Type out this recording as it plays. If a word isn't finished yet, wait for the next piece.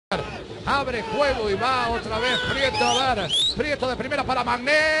Abre juego y va otra vez Prieto. A ver, Prieto de primera para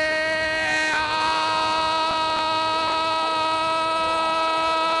Magné.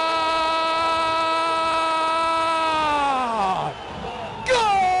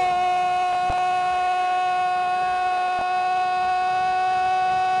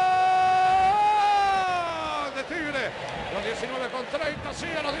 Los 19 con 30, sí,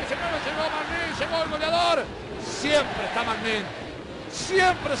 a los 19 llegó Magnín, llegó el goleador. Siempre está Magnín,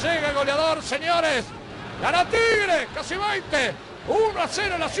 siempre llega el goleador, señores. Gana Tigre, casi 20,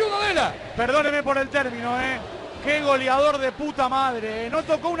 1-0 en la Ciudadela. Perdóneme por el término, qué goleador de puta madre, no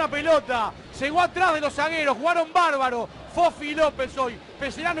tocó una pelota, llegó atrás de los zagueros, jugaron bárbaro. Fofi y López hoy,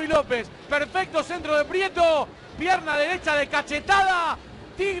 Pecerano y López, perfecto centro de Prieto, pierna derecha de cachetada.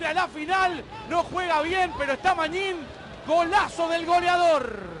 Tigre a la final, no juega bien, pero está Magnín. Golazo del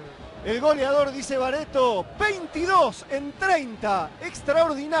goleador. El goleador, dice Bareto, 22 en 30.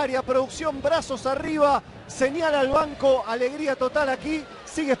 Extraordinaria producción, brazos arriba. Señala al banco, alegría total aquí.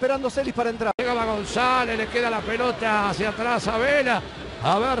 Sigue esperando Celis para entrar. Llegaba González, le queda la pelota hacia atrás a Vela.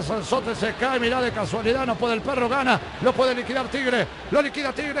 A ver, Sanzote se cae, mirá de casualidad, no puede el perro, gana, lo puede liquidar Tigre, lo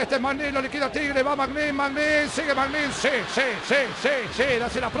liquida Tigre, este es Magnín, lo liquida Tigre, va Magnín, Magnín, sigue Magnín, sí,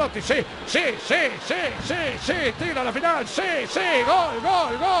 hace la Proti, sí, Tigre a la final, sí, gol,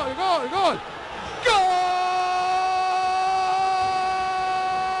 gol.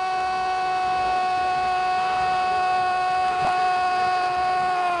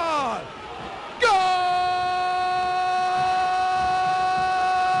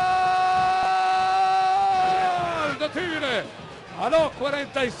 Tigre a los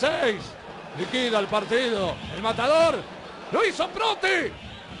 46 liquida el partido, el matador lo hizo Proti.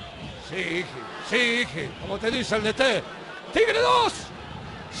 Sí, como te dice el DT. Tigre 2,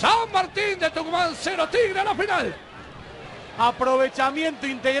 San Martín de Tucumán 0, Tigre a la final. Aprovechamiento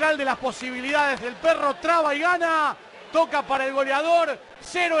integral de las posibilidades del perro, traba y gana, toca para el goleador,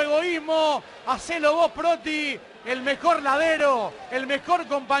 cero egoísmo, hacelo vos Proti, el mejor ladero, el mejor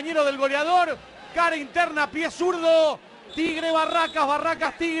compañero del goleador. Cara interna, pie zurdo, Tigre,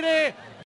 Barracas, Tigre,